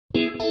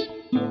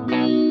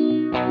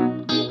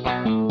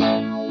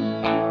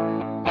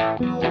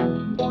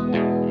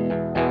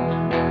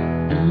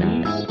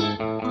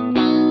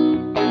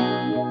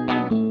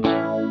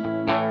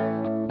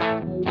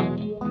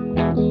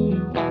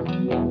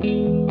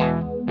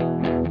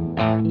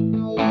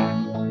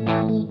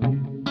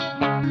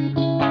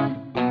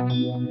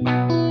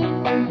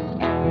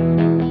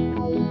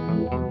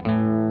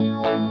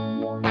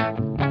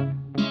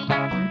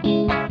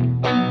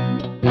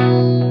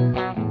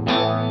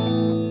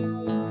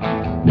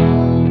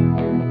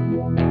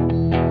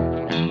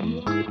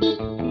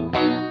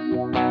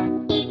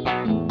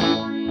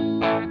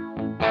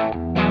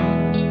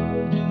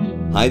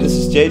Hi, this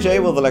is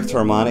JJ with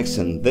Electro-Harmonix,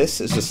 and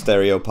this is a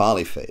stereo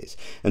polyphase.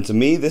 And to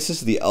me, this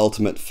is the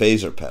ultimate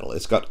phaser pedal.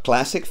 It's got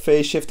classic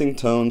phase shifting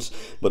tones,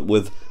 but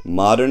with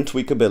modern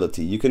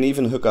tweakability. You can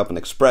even hook up an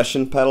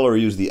expression pedal or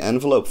use the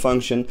envelope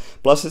function.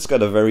 Plus, it's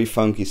got a very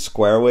funky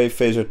square wave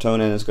phaser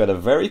tone, and it's got a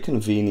very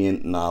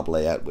convenient knob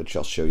layout, which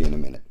I'll show you in a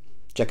minute.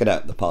 Check it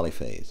out, the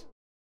Polyphase.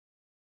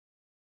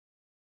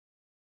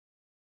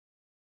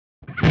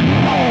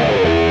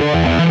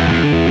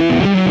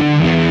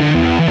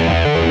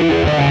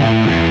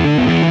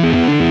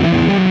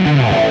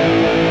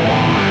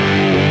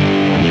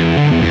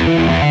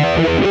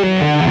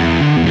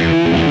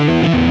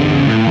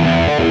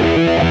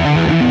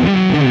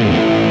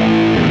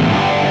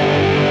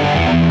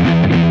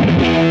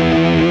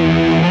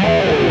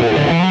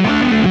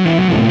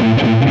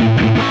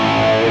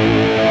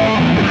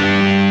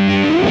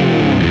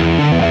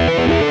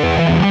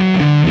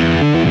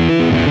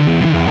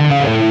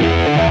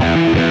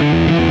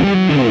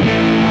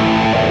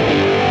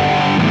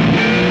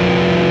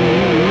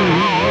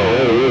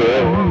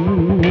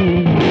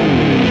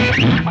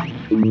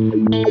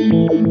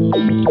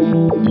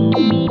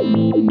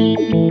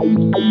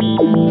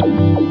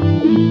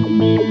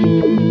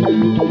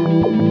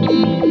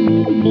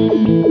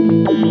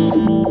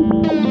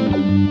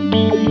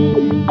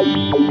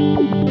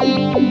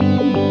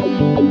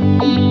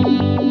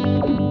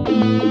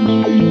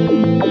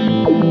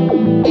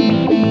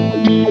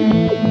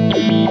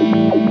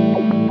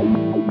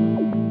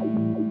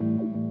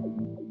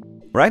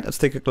 Right, let's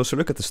take a closer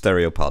look at the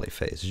stereo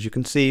polyphase. As you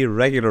can see,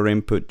 regular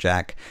input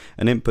jack,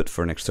 an input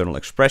for an external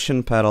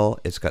expression pedal.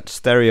 It's got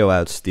stereo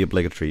outs, the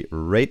obligatory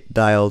rate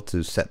dial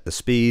to set the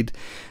speed.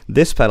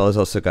 This pedal has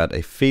also got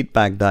a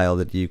feedback dial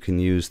that you can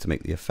use to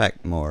make the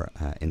effect more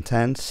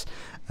intense.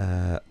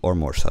 Or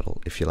more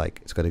subtle, if you like.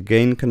 It's got a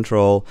gain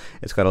control.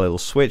 It's got a little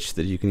switch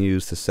that you can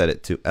use to set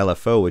it to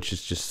LFO, which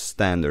is just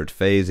standard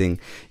phasing.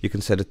 You can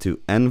set it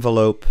to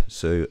envelope,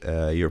 so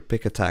your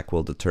pick attack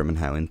will determine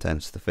how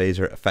intense the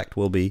phaser effect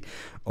will be.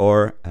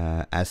 Or,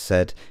 as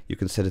said, you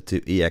can set it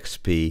to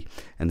EXP,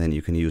 and then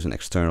you can use an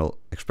external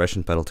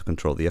expression pedal to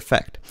control the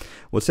effect.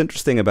 What's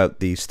interesting about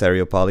the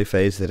stereo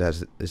polyphase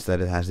is that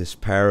it has this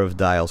pair of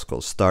dials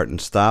called start and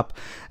stop,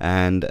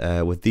 and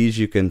with these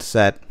you can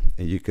set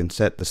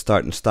the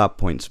start and stop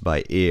points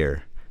by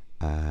ear,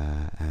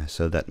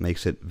 so that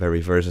makes it very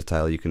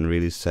versatile. You can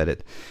really set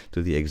it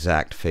to the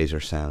exact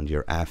phaser sound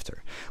you're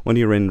after. When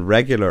you're in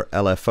regular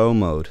LFO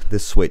mode,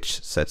 this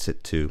switch sets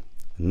it to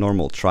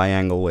normal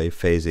triangle wave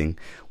phasing,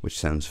 which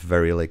sounds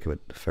very liquid,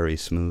 very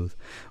smooth.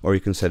 Or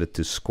you can set it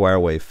to square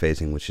wave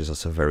phasing, which is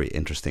also a very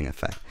interesting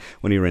effect.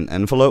 When you're in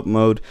envelope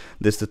mode,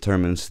 this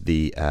determines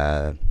the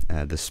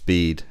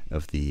speed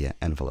of the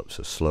envelope,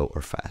 so slow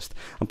or fast.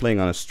 I'm playing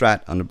on a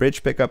Strat on the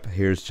bridge pickup.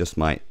 Here's just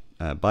my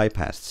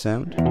bypassed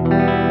sound.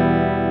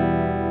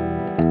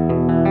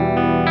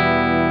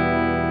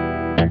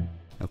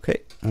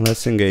 Okay, and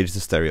let's engage the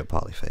stereo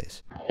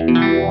polyphase.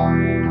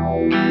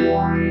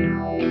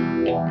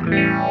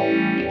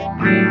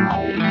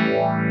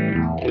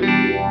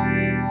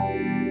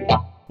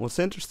 What's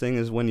interesting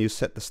is when you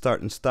set the start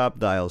and stop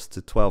dials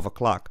to 12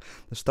 o'clock,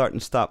 the start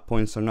and stop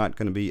points are not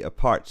going to be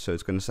apart, so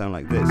it's going to sound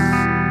like this.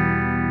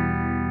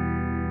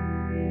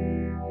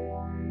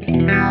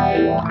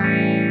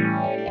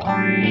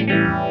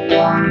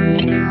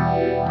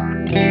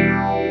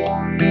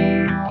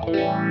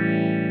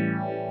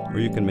 Or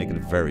you can make it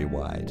very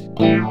wide.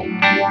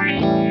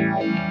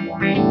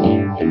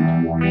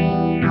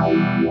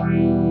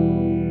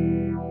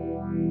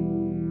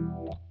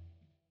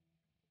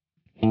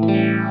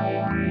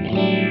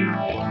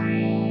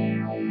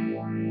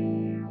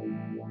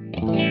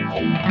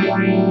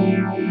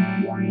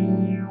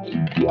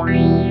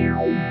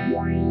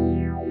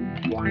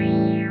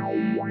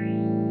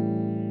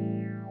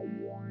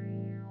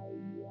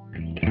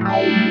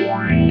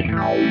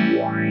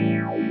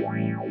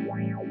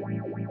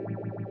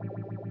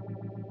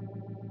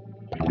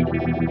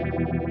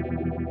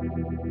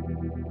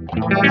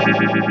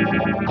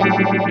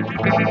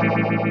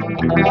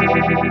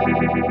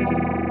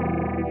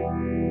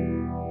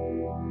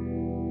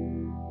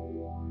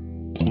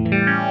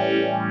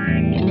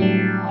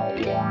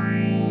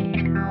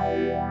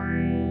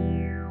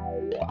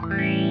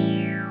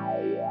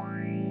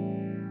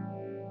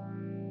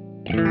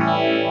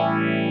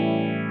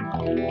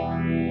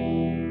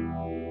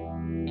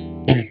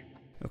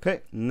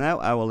 Okay, now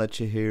I will let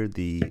you hear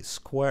the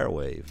square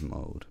wave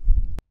mode.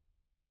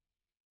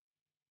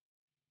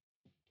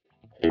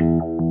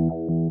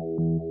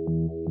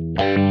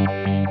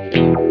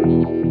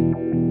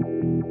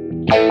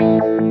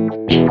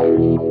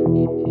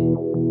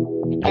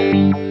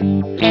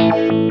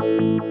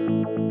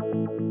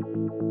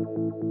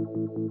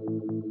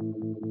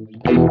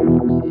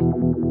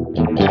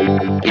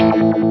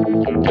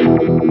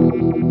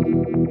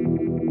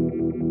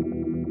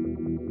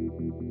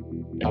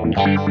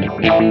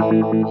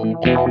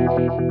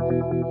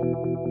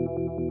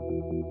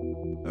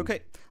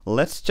 Okay,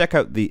 let's check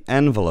out the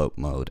envelope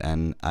mode,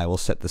 and I will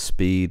set the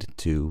speed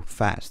to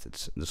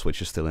fast. The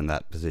switch is still in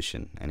that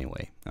position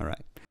anyway. All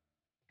right.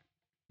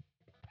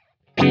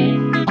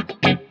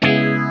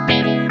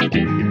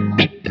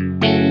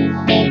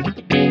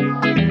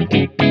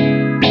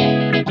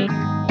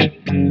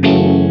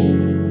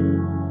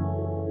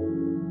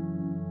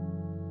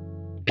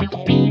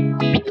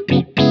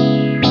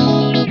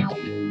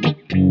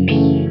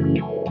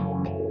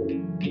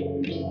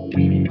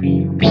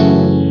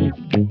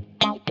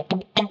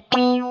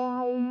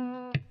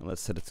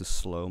 Let's set it to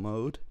slow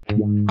mode.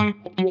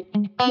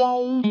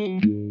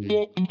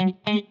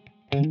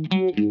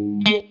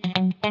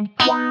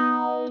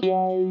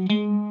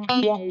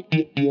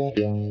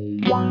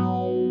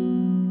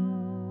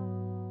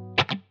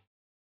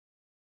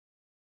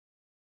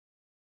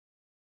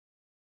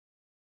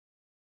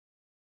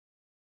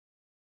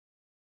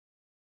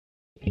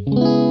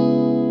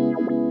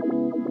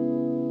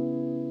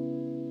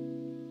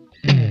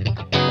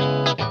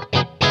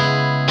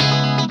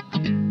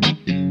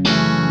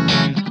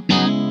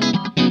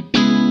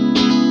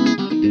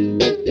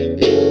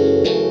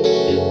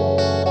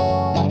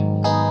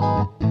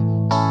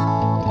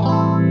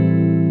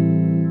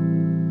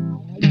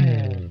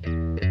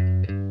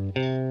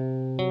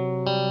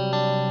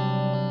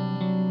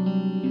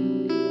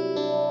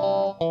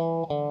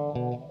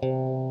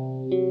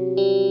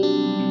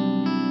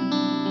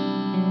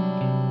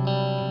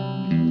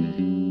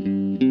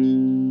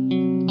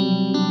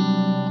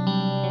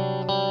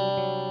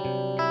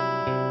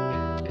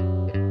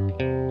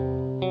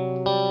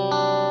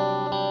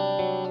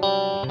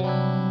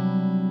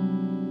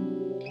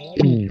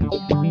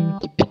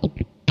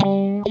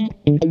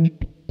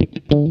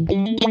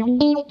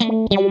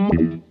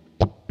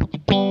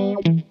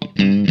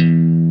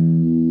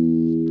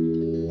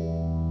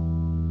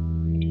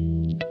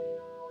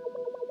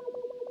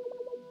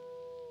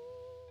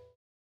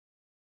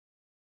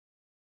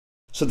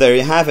 So there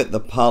you have it, the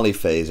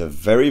Polyphase, a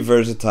very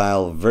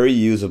versatile, very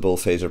usable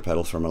phaser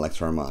pedal from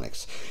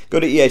Electro-Harmonix. Go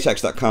to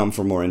ehx.com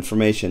for more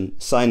information.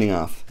 Signing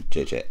off,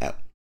 JJ out.